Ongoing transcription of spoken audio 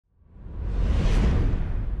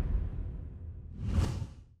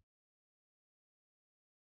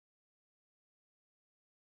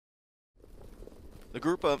The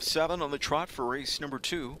group of 7 on the trot for race number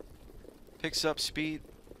 2 picks up speed,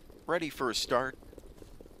 ready for a start,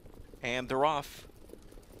 and they're off.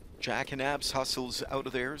 Jack and Abs hustles out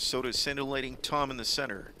of there, so does Scintillating Tom in the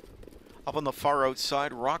center. Up on the far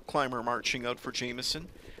outside, Rock Climber marching out for Jameson.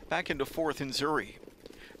 Back into 4th in Zuri.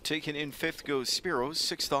 Taken in 5th goes Spiros.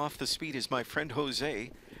 6th off the speed is My Friend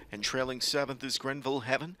Jose. And trailing 7th is Grenville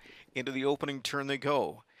Heaven. Into the opening turn they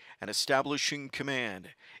go. And establishing command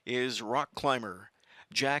is Rock Climber.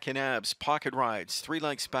 Jack and Abs pocket rides. 3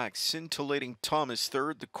 lengths back. Scintillating Tom is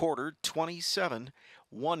 3rd. The quarter, 27.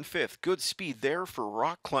 1/5. Good speed there for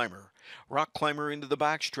Rock Climber. Rock Climber into the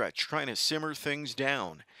backstretch, trying to simmer things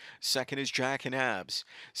down. 2nd is Jack and Abs.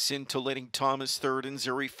 Scintillating Tom is 3rd and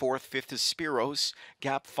Zuri 4th. 5th is Spiros.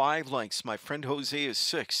 Gap 5 lengths. My Friend Jose is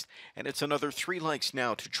 6th. And it's another 3 lengths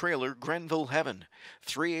now to trailer Grenville Heaven.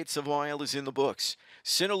 3/8 of a mile is in the books.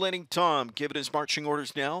 Scintillating Tom given his marching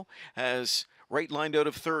orders now as right lined out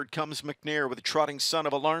of 3rd comes McNair with a trotting son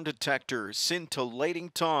of Alarm Detector. Scintillating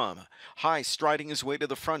Tom. High striding his way to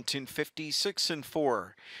the front in 56 and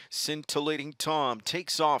 4. Scintillating Tom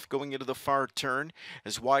takes off going into the far turn.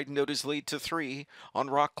 Has widened out his lead to 3. On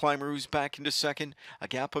Rock Climber who's back into 2nd. A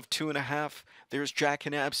gap of 2.5. There's Jack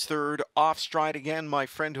and Abs 3rd. Off stride again. My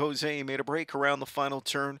Friend Jose made a break around the final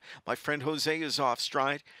turn. My Friend Jose is off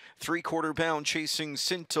stride. 3/4 bound chasing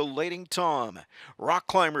Scintillating Tom. Rock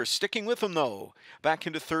Climber sticking with him though. Back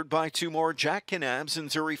into 3rd by 2 more. Jack and Abs and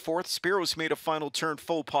Zuri 4th. Spiros made a final turn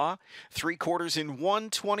full paw. 3/4 in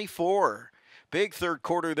 1:24. Big 3rd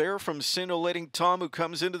quarter there from Scintillating Tom, who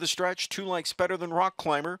comes into the stretch 2 lengths better than Rock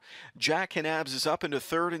Climber. Jack and Abs is up into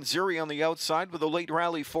 3rd and Zuri on the outside with a late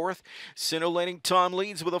rally 4th. Scintillating Tom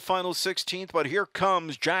leads with a final 16th, but here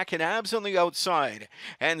comes Jack and Abs on the outside.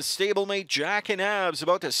 And stablemate Jack and Abs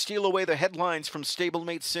about to steal away the headlines from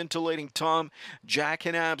stablemate Scintillating Tom. Jack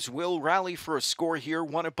and Abs will rally for a score here,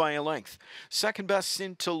 won it by a length. 2nd best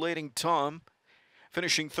Scintillating Tom,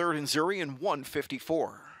 finishing 3rd in Zuri in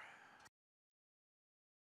 1:54.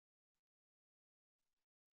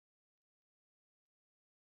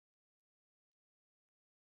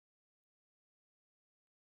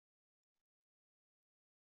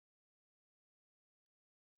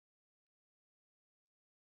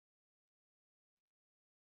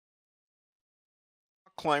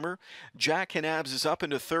 Climber. Jack and Abs is up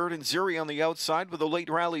into 3rd and Zuri on the outside with a late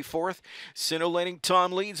rally 4th. Scintillating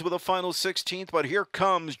Tom leads with a final 16th, but here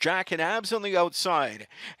comes Jack and Abs on the outside.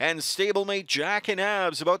 And stablemate Jack and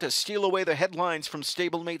Abs about to steal away the headlines from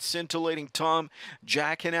stablemate Scintillating Tom.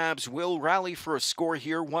 Jack and Abs will rally for a score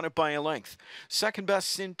here, won it by a length. 2nd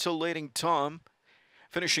best Scintillating Tom,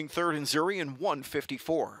 finishing 3rd in Zuri in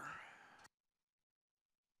 1:54.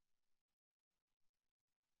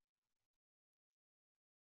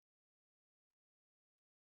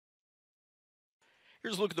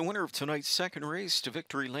 Here's a look at the winner of tonight's 2nd race. To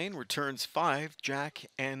victory lane returns 5, Jack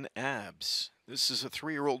and Abs. This is a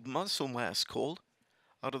 3-year-old muscle mass colt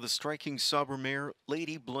out of the striking Sabre mare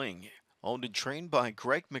Lady Bling. Owned and trained by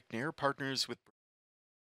Greg McNair, partners with